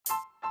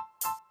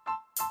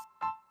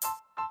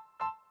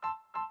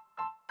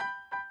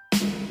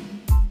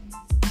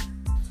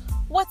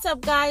What's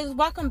up, guys?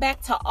 Welcome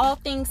back to All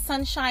Things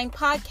Sunshine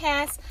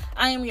Podcast.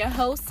 I am your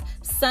host,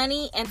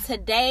 Sunny, and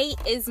today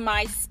is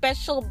my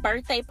special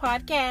birthday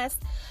podcast.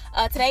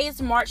 Today is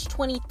March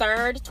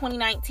 23rd,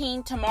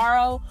 2019.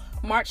 Tomorrow,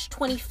 March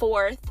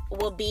 24th,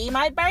 will be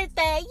my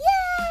birthday.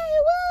 Yay!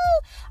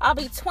 Woo! I'll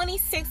be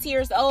 26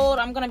 years old.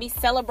 I'm going to be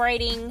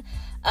celebrating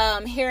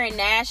here in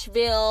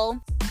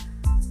Nashville.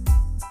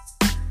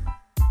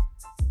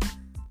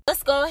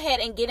 Let's go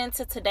ahead and get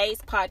into today's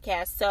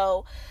podcast.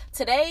 So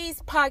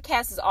today's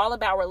podcast is all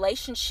about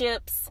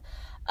relationships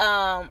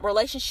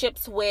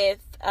with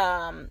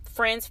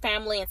friends,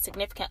 family, and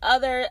significant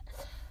others.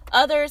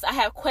 I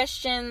have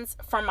questions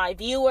from my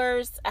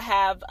viewers. I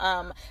have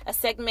a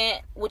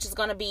segment which is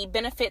going to be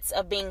benefits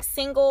of being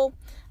single,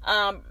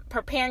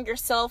 preparing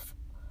yourself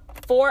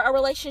for a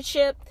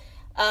relationship,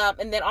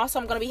 and then also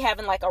I'm going to be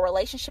having like a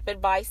relationship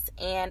advice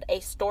and a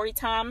story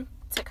time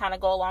to kind of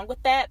go along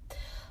with that.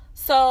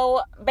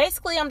 So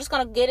basically, I'm just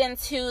going to get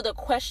into the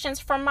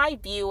questions from my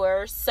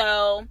viewers.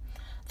 So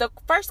the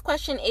first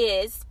question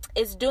is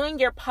doing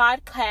your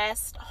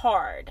podcast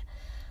hard?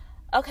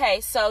 Okay,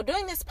 so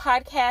doing this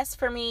podcast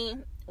for me,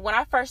 when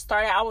I first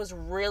started, I was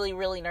really,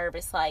 really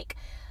nervous.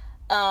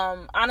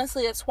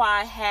 Honestly, that's why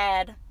I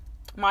had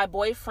my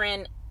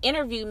boyfriend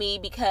interview me,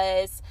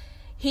 because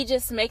he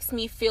just makes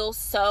me feel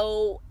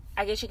so,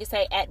 I guess you could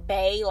say, at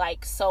bay,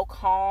 like so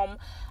calm,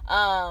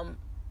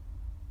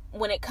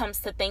 when it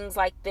comes to things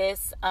like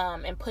this,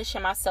 and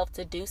pushing myself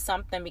to do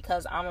something,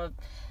 because I'm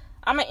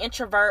an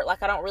introvert.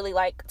 Like, I don't really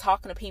like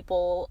talking to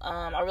people.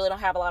 I really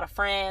don't have a lot of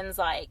friends.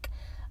 Like,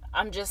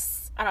 I don't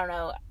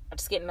know. I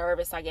just get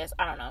nervous, I guess.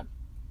 I don't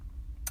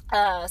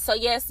know. So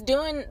yes,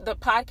 doing the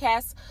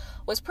podcast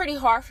was pretty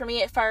hard for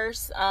me at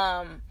first.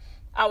 I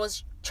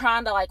was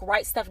trying to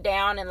write stuff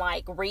down and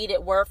read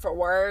it word for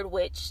word,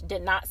 which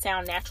did not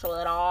sound natural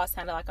at all. I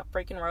sounded like a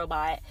freaking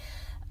robot.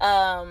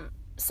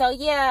 So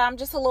yeah, I'm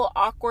just a little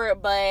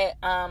awkward, but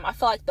I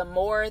feel like the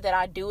more that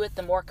I do it,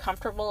 the more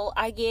comfortable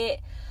I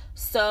get.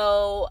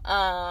 So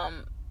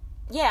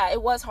yeah,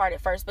 it was hard at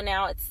first, but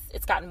now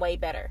it's gotten way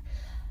better.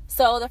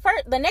 So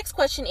the next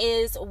question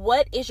is,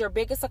 what is your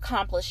biggest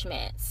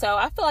accomplishment? So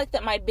I feel like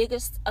that my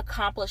biggest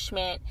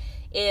accomplishment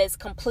is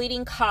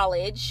completing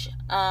college,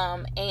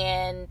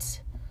 and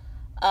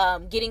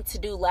getting to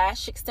do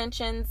lash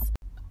extensions.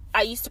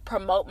 I used to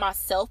promote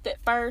myself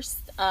at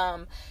first.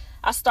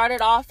 I started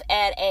off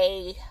at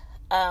a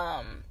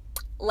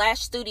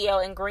lash studio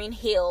in Green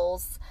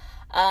Hills,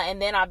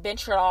 and then I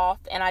ventured off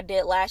and I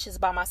did lashes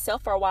by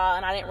myself for a while,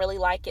 and I didn't really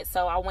like it,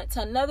 so I went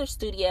to another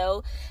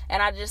studio,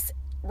 and I just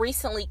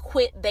recently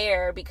quit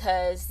there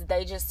because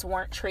they just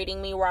weren't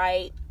treating me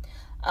right.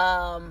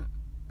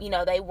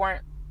 They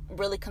weren't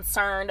really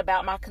concerned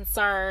about my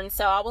concerns,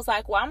 so I was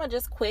like, well, I'm gonna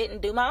just quit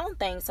and do my own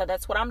thing. So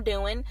that's what I'm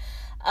doing.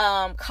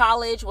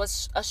 College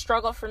was a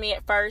struggle for me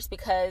at first,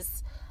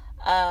 because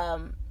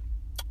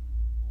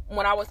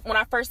when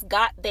I first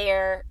got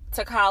there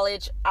to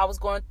college, I was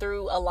going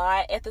through a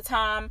lot at the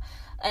time,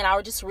 and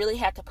I just really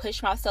had to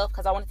push myself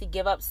because I wanted to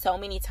give up so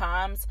many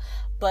times.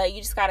 But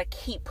you just got to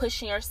keep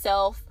pushing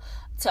yourself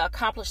to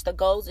accomplish the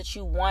goals that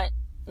you want,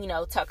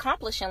 to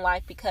accomplish in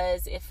life,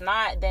 because if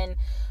not, then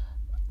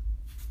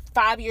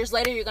 5 years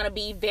later, you're going to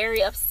be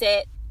very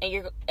upset and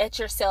you're at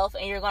yourself,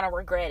 and you're going to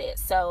regret it.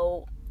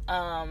 So,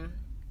 I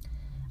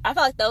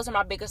feel like those are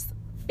my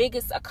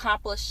biggest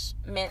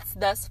accomplishments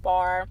thus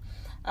far.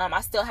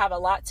 I still have a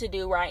lot to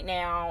do right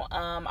now.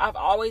 I've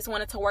always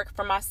wanted to work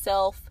for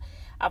myself.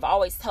 I've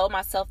always told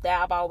myself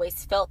that. I've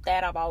always felt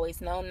that. I've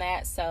always known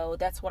that. So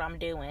that's what I'm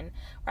doing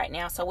right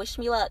now. So wish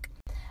me luck.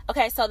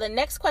 Okay, so the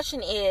next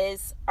question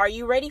is, are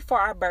you ready for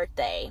our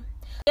birthday?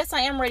 Yes,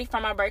 I am ready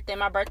for my birthday.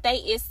 My birthday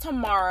is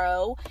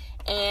tomorrow,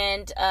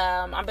 and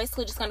I'm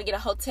basically just going to get a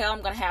hotel.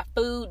 I'm going to have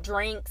food,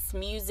 drinks,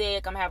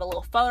 music. I'm going to have a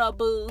little photo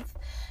booth.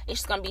 It's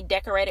just going to be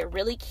decorated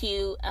really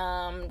cute.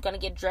 I'm going to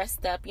get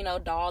dressed up,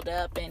 dolled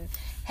up, and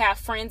have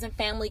friends and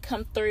family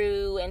come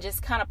through and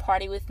just kind of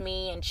party with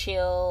me and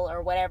chill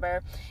or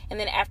whatever. And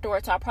then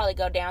afterwards, I'll probably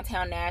go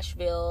downtown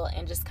Nashville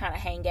and just kind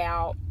of hang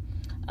out.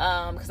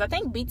 Because I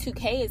think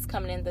B2K is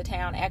coming into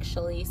town,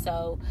 actually.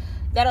 So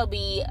that'll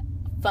be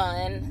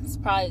fun. It's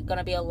probably going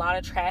to be a lot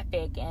of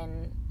traffic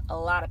and a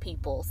lot of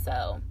people.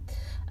 So,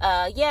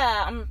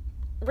 yeah, I'm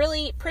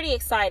really pretty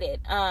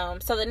excited.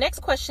 So the next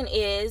question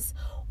is,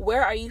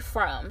 where are you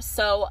from?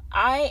 So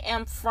I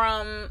am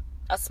from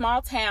a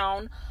small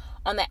town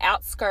on the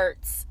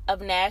outskirts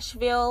of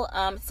Nashville.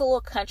 It's a little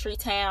country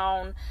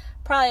town,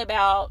 probably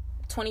about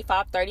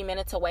 25-30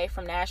 minutes away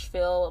from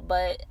Nashville,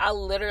 but I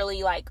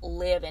literally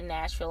live in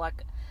Nashville.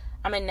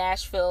 I'm in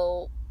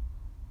Nashville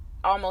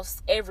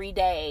almost every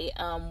day,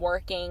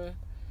 working.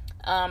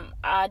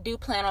 I do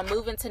plan on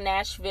moving to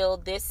Nashville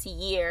this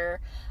year.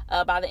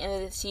 By the end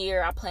of this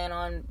year, I plan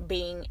on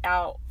being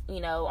out,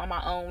 on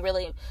my own.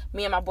 Really,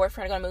 me and my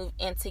boyfriend are going to move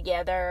in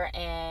together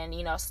and,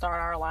 start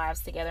our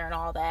lives together and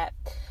all that.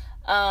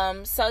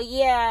 So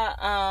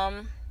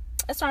yeah,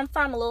 that's where I'm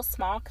from, a little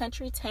small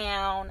country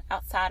town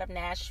outside of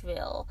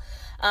Nashville.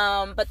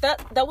 But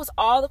that was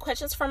all the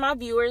questions from my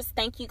viewers.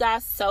 Thank you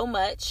guys so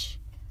much.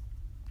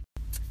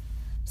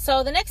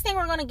 So the next thing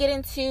we're going to get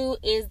into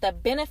is the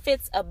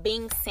benefits of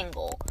being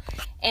single.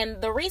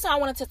 And the reason I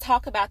wanted to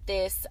talk about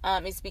this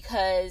is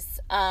because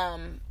a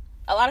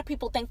lot of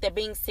people think that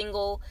being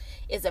single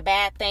is a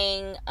bad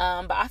thing.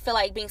 But I feel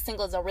like being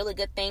single is a really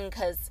good thing,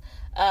 because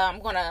I'm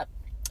going to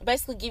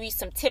basically give you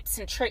some tips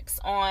and tricks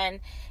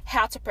on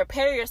how to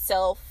prepare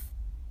yourself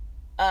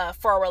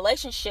for a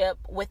relationship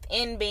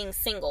within being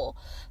single.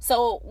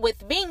 So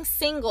with being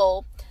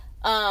single,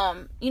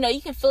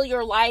 you can fill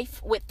your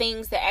life with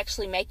things that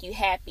actually make you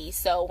happy.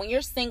 So when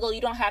you're single, you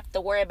don't have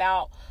to worry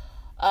about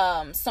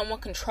someone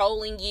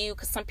controlling you,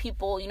 because some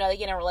people, they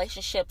get in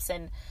relationships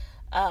and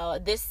say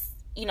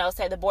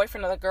the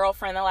boyfriend or the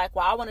girlfriend, they're like,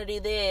 well, I want to do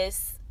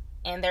this,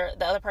 and the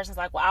other person's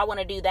like, well, I want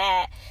to do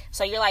that.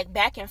 So you're like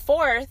back and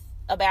forth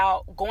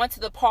about going to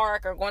the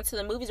park or going to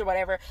the movies or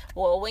whatever.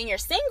 Well, when you're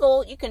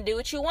single, you can do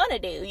what you want to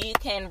do. You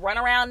can run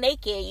around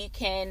naked. You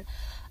can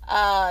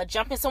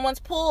jump in someone's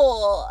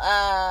pool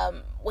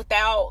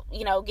without,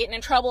 getting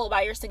in trouble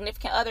by your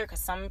significant other,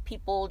 because some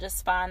people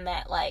just find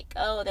that like,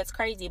 oh, that's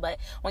crazy. But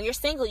when you're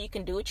single, you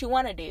can do what you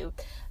want to do.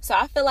 So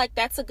I feel like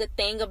that's a good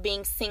thing of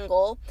being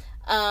single.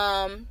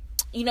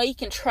 You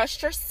can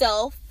trust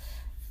yourself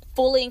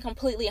fully and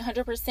completely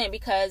 100%,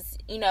 because,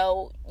 you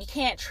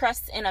can't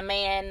trust in a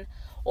man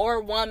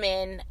or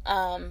woman,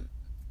 100%.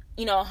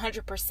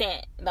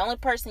 The only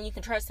person you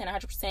can trust in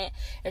 100%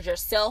 is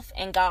yourself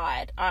and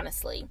God,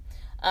 honestly.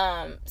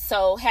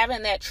 So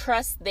having that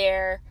trust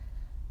there,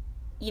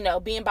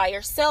 being by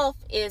yourself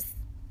is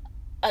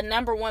a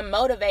number one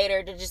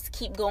motivator to just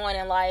keep going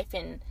in life,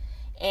 and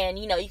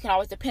you can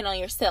always depend on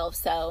yourself.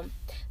 So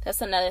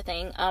that's another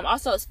thing.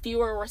 Also, it's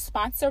fewer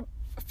responsibilities.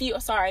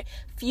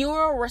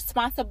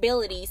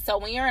 So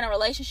when you're in a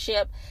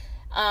relationship,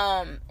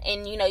 and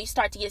you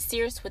start to get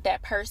serious with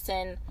that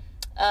person,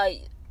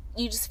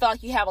 you just feel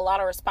like you have a lot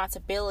of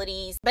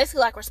responsibilities.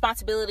 Basically, like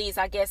responsibilities,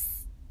 I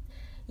guess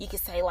you could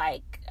say,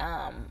 like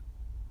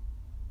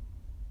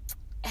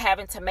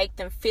having to make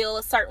them feel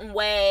a certain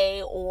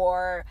way,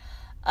 or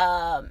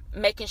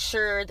making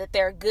sure that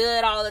they're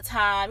good all the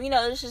time.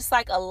 It's just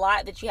like a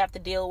lot that you have to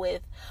deal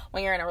with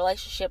when you're in a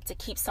relationship to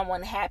keep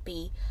someone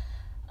happy.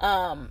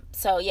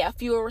 So yeah,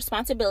 fewer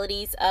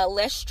responsibilities,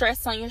 less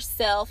stress on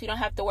yourself. You don't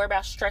have to worry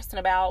about stressing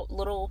about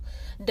little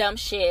dumb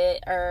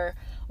shit or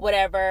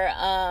whatever.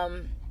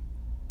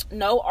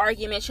 No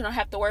arguments. You don't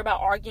have to worry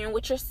about arguing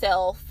with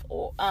yourself,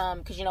 or,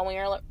 cause when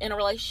you're in a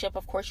relationship,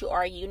 of course you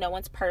argue. No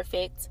one's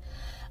perfect.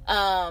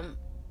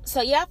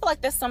 So yeah, I feel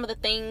like that's some of the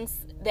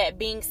things that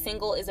being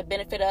single is a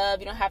benefit of.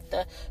 You don't have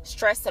to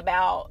stress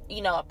about,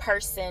 a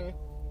person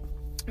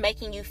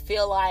making you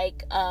feel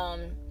like,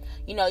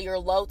 you're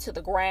low to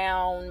the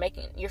ground,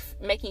 making you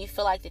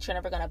feel like that you're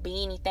never going to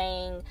be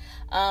anything.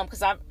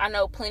 Because I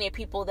know plenty of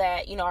people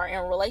that, are in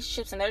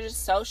relationships and they're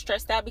just so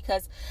stressed out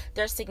because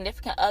their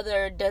significant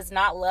other does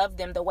not love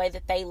them the way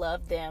that they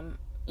love them,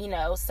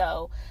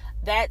 So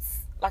that's,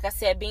 like I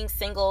said, being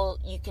single,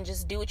 you can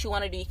just do what you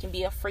want to do. You can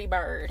be a free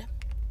bird.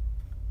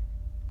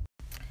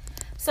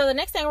 So the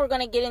next thing we're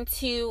going to get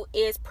into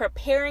is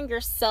preparing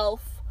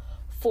yourself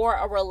for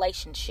a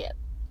relationship.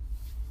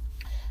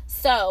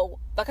 So,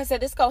 like I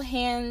said, this goes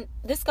hand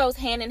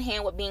in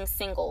hand with being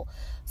single.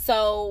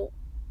 So,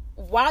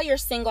 while you're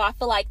single, I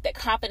feel like that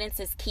confidence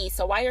is key.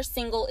 So, while you're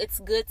single, it's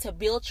good to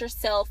build your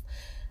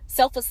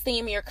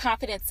self-esteem, your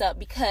confidence up,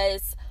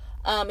 because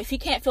if you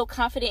can't feel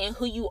confident in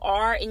who you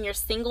are in your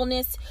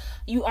singleness,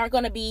 you aren't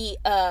going to be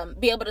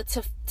able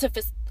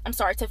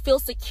to feel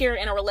secure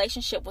in a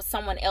relationship with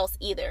someone else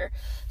either.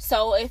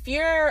 So, if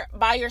you're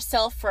by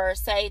yourself for,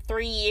 say,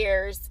 3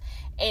 years,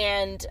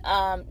 and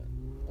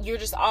you're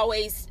just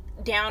always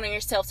down on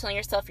yourself, telling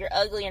yourself you're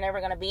ugly, you're never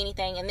going to be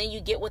anything, and then you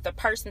get with a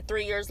person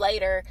 3 years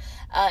later,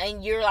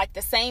 and you're like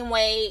the same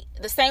way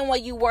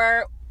you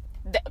were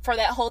for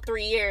that whole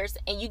 3 years,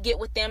 and you get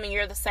with them and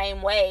you're the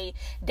same way,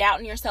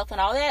 doubting yourself and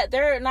all that,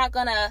 they're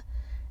gonna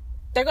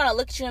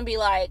look at you and be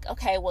like,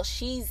 okay, well,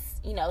 she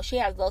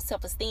has low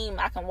self-esteem,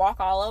 I can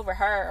walk all over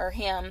her or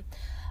him.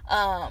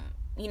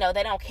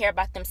 They don't care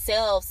about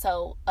themselves,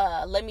 so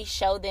let me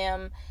show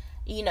them,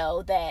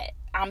 that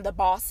I'm the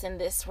boss in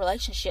this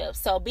relationship.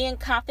 So being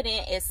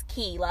confident is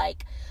key.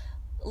 Like,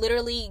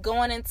 literally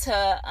going into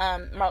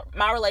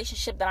my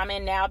relationship that I'm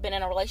in now, I've been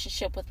in a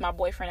relationship with my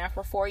boyfriend now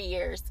for 4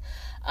 years.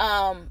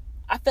 I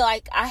feel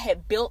like I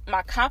had built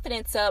my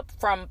confidence up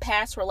from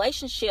past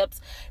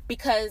relationships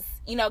because,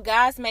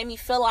 guys made me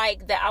feel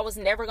like that I was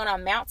never going to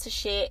amount to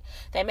shit.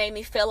 They made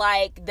me feel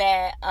like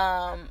that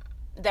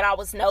I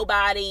was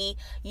nobody.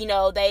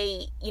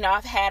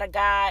 I've had a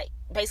guy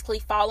basically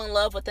fall in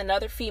love with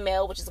another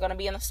female, which is going to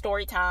be in the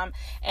story time,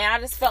 and I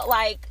just felt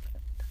like,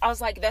 I was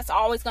like, that's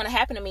always going to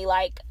happen to me.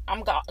 Like,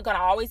 I'm going to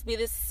always be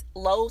this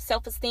low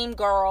self-esteem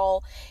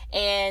girl,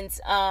 and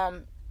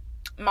the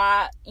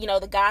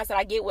guys that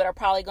I get with are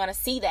probably going to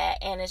see that,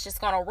 and it's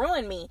just going to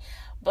ruin me.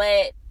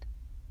 But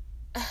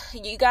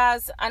you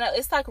guys, I know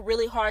it's like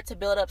really hard to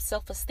build up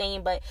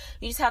self-esteem, but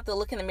you just have to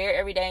look in the mirror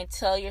every day and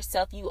tell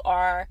yourself you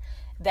are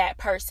that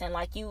person.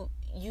 Like, you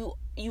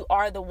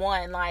are the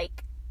one.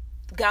 Like,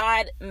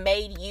 God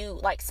made you,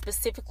 like,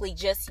 specifically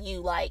just you.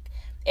 Like,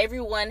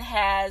 everyone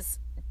has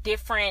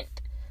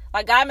different,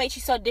 like, God made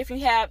you so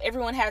different.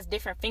 Everyone has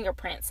different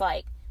fingerprints.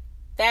 Like,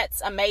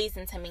 that's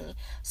amazing to me.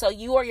 So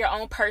you are your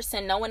own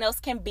person. No one else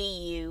can be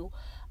you.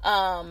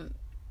 And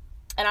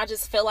I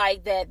just feel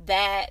like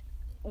that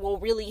will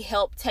really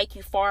help take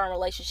you far in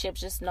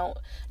relationships. Just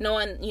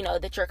knowing, you know,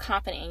 that you're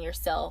confident in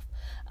yourself.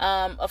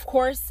 Of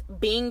course,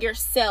 being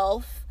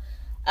yourself,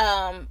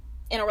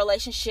 in a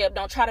relationship,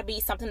 don't try to be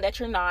something that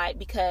you're not,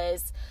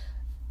 because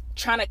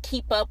trying to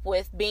keep up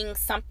with being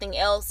something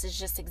else is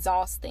just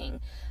exhausting.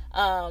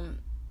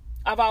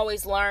 I've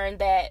always learned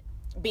that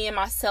being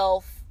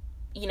myself,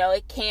 you know,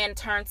 it can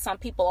turn some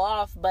people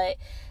off, but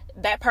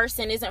that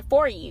person isn't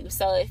for you.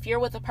 So if you're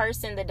with a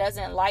person that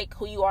doesn't like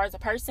who you are as a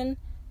person,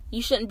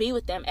 you shouldn't be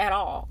with them at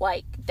all.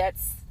 Like,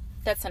 that's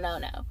a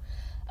no-no.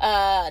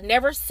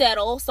 Never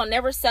settle. So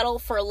never settle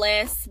for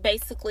less.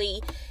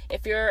 Basically,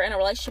 if you're in a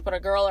relationship with a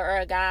girl or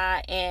a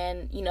guy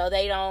and, you know,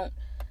 they're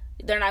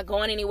not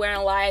going anywhere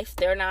in life,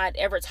 they're not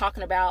ever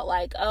talking about,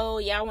 like, oh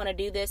yeah, I want to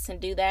do this and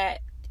do that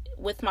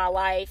with my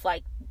life.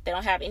 Like, they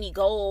don't have any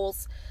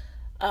goals.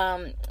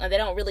 And they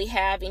don't really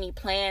have any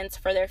plans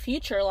for their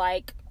future.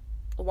 Like,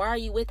 why are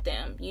you with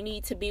them? You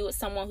need to be with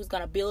someone who's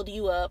going to build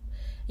you up.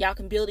 Y'all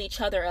can build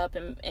each other up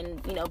and,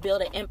 you know,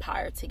 build an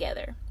empire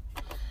together.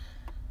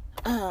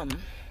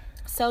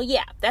 So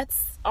yeah,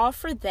 that's all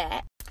for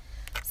that.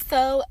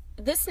 So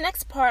this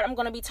next part, I'm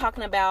going to be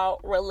talking about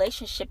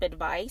relationship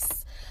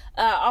advice.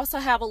 I also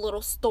have a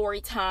little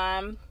story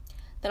time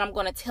that I'm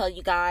going to tell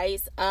you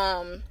guys.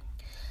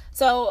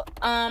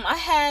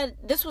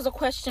 This was a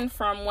question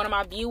from one of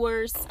my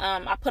viewers.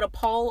 I put a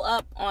poll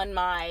up on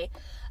my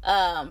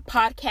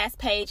podcast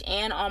page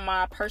and on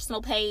my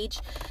personal page,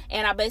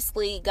 and I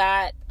basically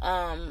got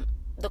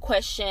the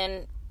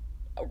question,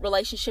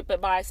 relationship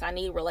advice. I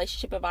need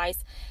relationship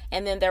advice.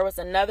 And then there was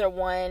another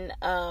one,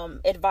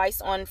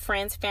 advice on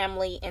friends,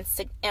 family, and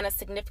a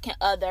significant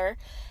other.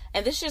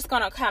 And this is just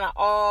gonna kind of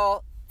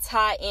all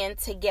tie in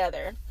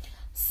together.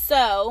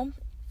 So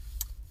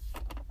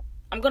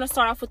I'm gonna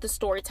start off with the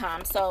story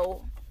time.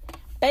 So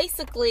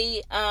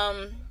basically,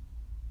 I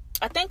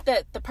think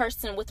that the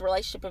person with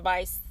relationship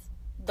advice,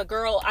 the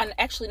girl, I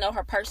actually know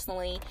her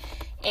personally,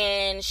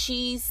 and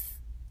she's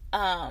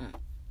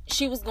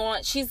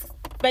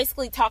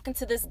basically talking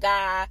to this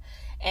guy,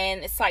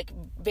 and it's like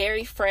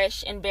very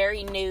fresh and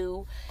very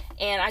new,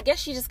 and I guess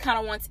she just kind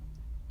of wants,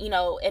 you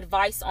know,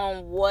 advice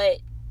on what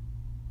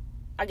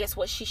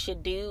she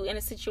should do in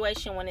a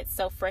situation when it's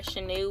so fresh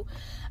and new.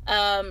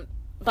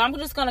 But I'm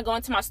just going to go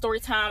into my story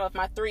time of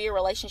my 3-year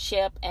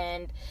relationship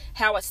and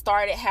how it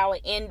started, how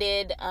it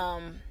ended,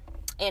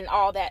 and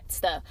all that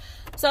stuff.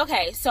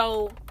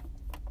 So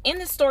in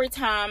the story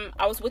time,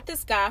 I was with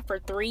this guy for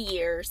 3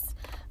 years.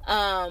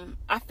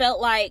 I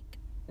felt like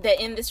that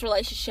in this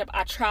relationship,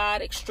 I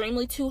tried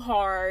extremely too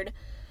hard,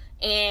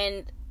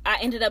 and I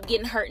ended up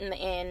getting hurt in the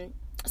end.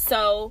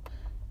 So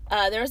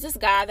there was this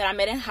guy that I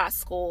met in high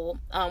school.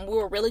 We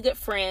were really good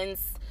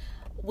friends.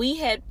 We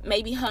had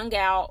maybe hung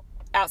out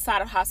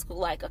outside of high school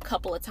like a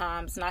couple of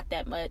times, not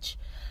that much.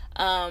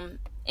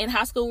 In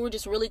high school, we were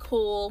just really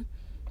cool,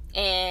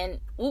 and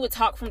we would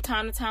talk from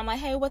time to time, like,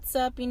 hey, what's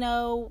up, you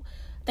know.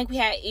 I think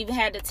we even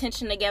had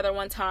detention together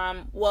one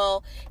time.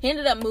 Well, he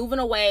ended up moving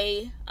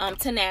away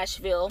to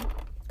Nashville,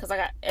 because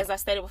as I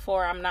stated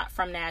before, I'm not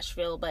from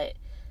Nashville, but,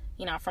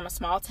 you know, I'm from a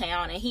small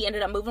town, and he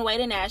ended up moving away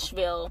to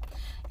Nashville,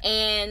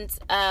 and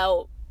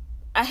I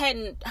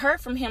hadn't heard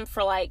from him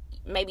for like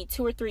maybe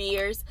 2 or 3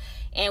 years,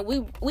 and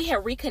we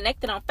had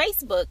reconnected on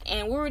Facebook,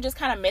 and we were just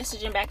kind of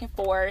messaging back and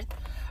forth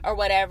or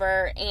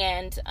whatever,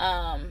 and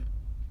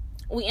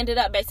we ended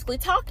up basically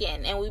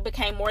talking, and we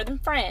became more than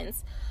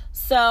friends.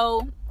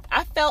 So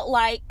I felt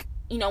like,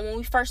 you know, when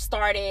we first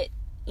started,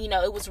 you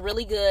know, it was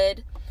really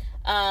good.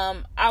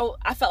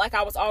 I felt like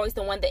I was always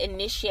the one that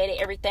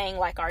initiated everything,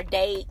 like our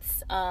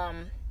dates,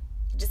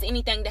 just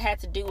anything that had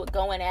to do with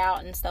going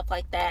out and stuff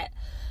like that.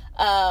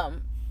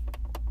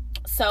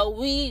 So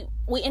we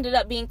ended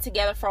up being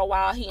together for a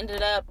while. He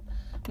ended up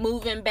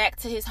moving back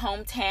to his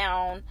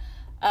hometown.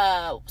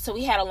 So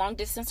we had a long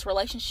distance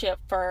relationship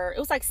it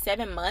was like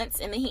 7 months,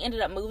 and then he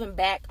ended up moving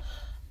back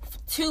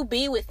to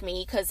be with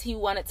me because he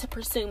wanted to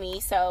pursue me.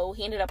 So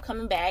he ended up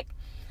coming back.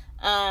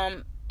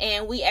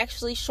 And we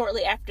actually,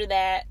 shortly after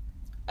that,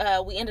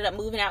 we ended up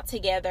moving out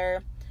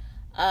together.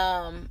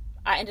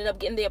 I ended up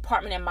getting the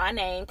apartment in my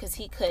name because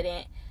he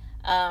couldn't.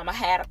 I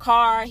had a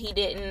car. He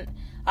didn't.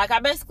 Like, I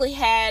basically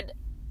had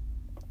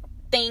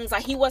things,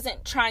 like, he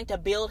wasn't trying to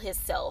build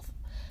himself.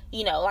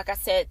 You know, like I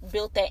said,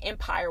 built that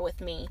empire with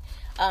me.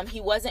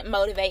 He wasn't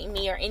motivating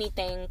me or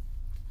anything.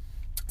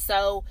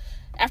 So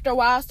after a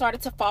while, I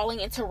started to falling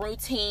into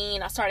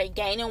routine. I started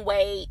gaining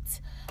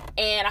weight,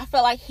 and I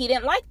felt like he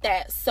didn't like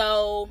that.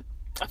 So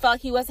I felt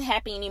like he wasn't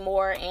happy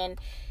anymore, and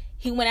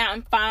he went out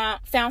and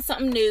found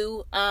something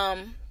new.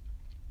 And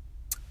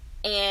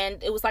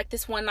it was like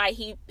this one night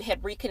he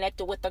had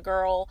reconnected with a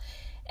girl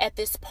at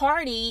this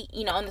party,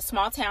 you know, in the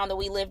small town that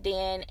we lived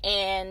in.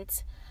 And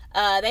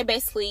They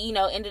basically,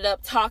 ended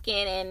up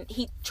talking, and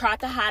he tried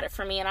to hide it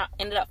from me, and I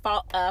ended up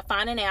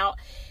finding out.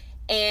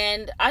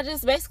 And I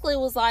just basically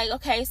was like,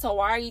 okay, so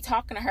why are you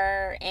talking to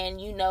her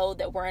and you know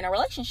that we're in a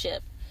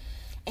relationship?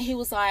 And he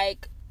was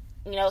like,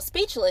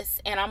 speechless.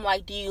 And I'm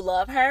like, do you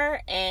love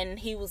her? And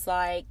he was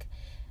like,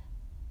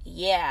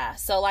 yeah.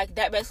 So like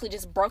that basically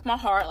just broke my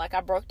heart. Like I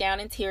broke down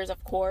in tears,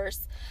 of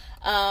course.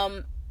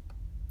 And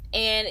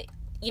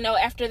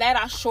after that,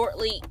 I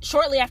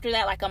shortly after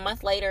that, like a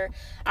month later,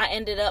 I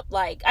ended up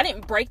I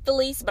didn't break the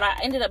lease, but I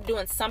ended up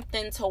doing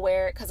something to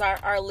where, because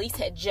our lease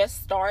had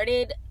just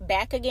started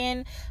back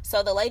again.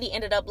 So the lady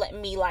ended up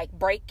letting me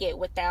break it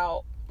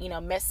without,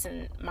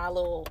 messing my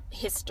little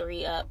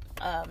history up,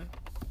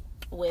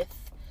 with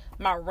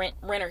my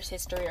renter's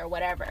history or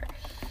whatever.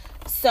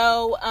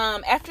 So,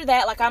 after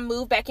that, I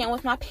moved back in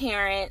with my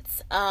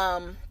parents,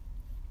 and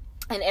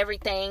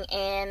everything.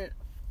 And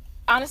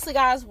honestly,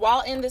 guys,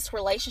 while in this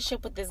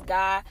relationship with this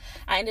guy,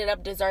 I ended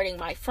up deserting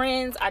my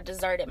friends. I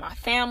deserted my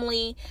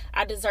family.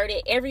 I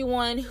deserted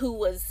everyone who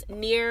was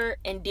near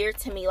and dear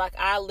to me.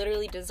 I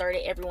literally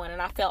deserted everyone,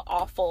 and I felt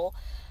awful.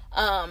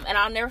 And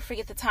I'll never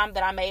forget the time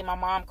that I made my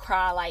mom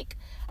cry.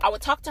 I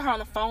would talk to her on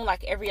the phone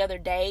every other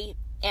day,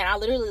 and I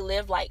literally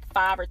lived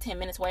 5 or 10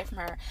 minutes away from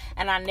her,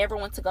 and I never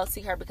went to go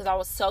see her because I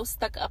was so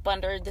stuck up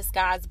under this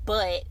guy's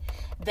butt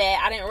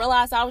that I didn't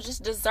realize I was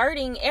just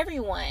deserting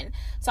everyone.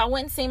 So I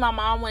went and seen my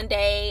mom one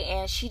day,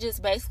 and she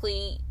just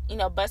basically,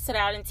 busted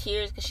out in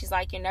tears because she's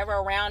like, you're never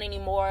around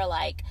anymore.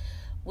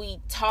 We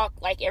talk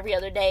every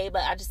other day,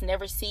 but I just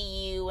never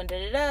see you, and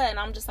da-da-da. And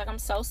I'm just I'm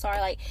so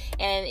sorry.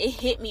 And it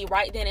hit me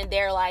right then and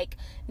there,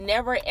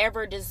 never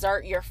ever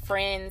desert your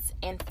friends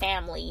and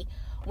family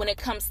when it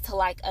comes to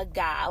a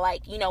guy.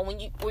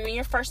 When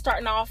you're first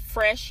starting off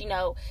fresh,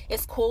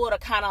 it's cool to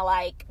kind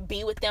of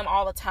be with them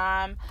all the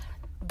time,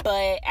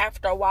 but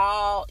after a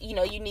while,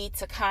 you need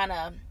to kind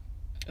of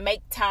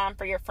make time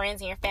for your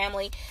friends and your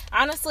family.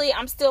 Honestly,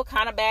 I'm still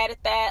kind of bad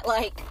at that.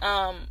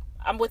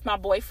 I'm with my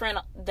boyfriend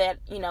that,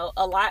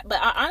 a lot, but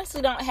I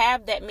honestly don't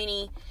have that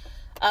many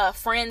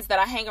friends that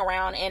I hang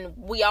around, and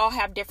we all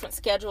have different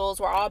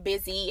schedules. We're all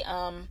busy.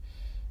 And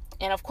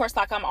of course,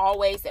 I'm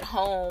always at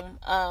home,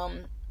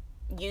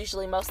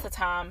 usually most of the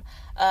time.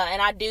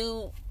 And I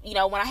do,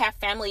 when I have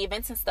family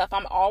events and stuff,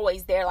 I'm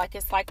always there.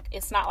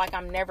 It's not like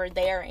I'm never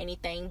there or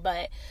anything,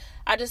 but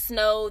I just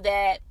know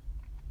that,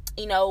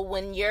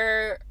 when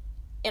you're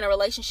in a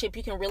relationship,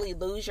 you can really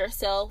lose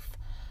yourself,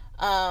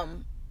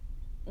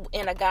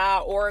 in a guy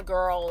or a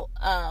girl.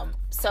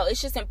 So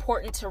it's just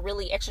important to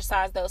really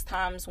exercise those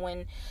times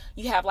when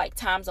you have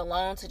times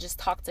alone to just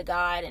talk to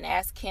God and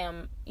ask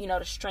him,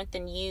 to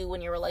strengthen you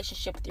in your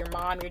relationship with your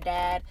mom, your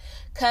dad,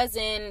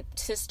 cousin,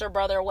 sister,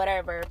 brother,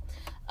 whatever.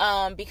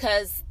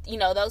 Because,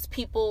 those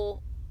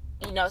people,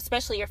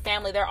 especially your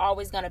family, they're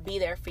always going to be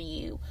there for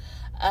you.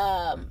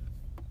 And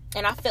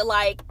I feel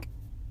like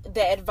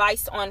the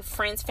advice on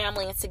friends,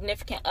 family, and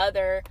significant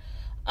other,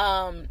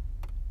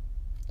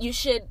 you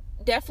should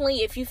definitely,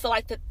 if you feel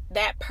like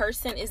that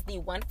person is the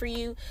one for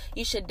you,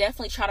 you should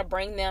definitely try to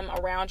bring them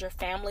around your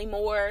family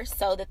more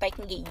so that they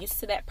can get used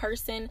to that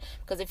person.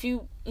 Because if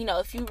you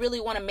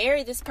really want to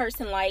marry this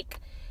person,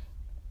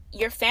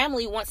 your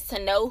family wants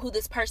to know who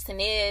this person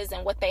is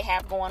and what they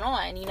have going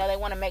on. They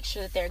want to make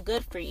sure that they're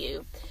good for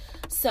you.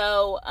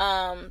 So,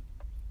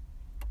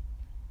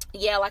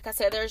 yeah, like I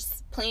said,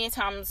 there's plenty of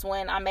times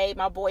when I made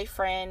my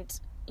boyfriend,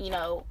 in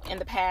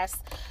the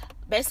past,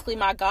 basically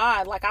my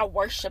God. I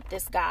worship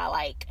this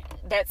guy.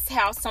 That's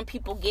how some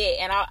people get.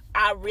 And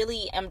I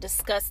really am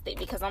disgusted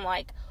because I'm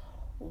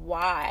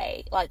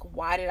why?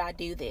 Why did I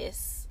do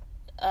this?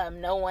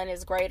 No one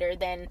is greater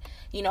than,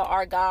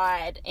 our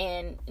God,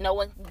 and no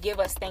one can give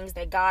us things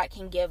that God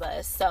can give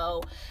us.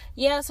 So,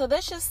 yeah, so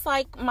that's just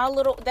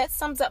that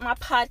sums up my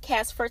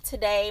podcast for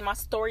today, my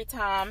story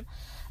time.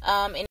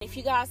 And if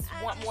you guys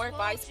want more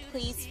advice,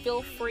 please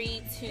feel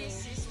free to,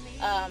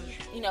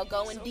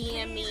 go and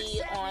DM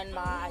me on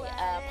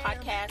my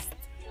podcast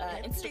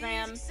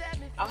Instagram.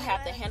 I'll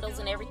have the handles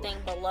and everything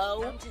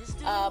below.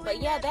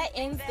 But yeah, that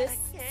ends this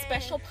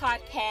special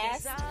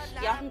podcast.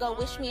 Y'all can go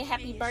wish me a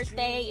happy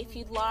birthday if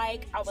you'd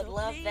like. I would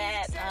love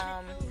that.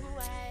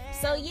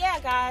 So yeah,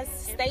 guys,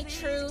 stay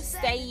true,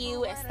 stay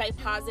you, and stay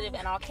positive,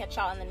 and I'll catch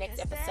y'all in the next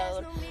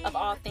episode of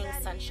All Things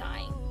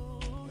Sunshine.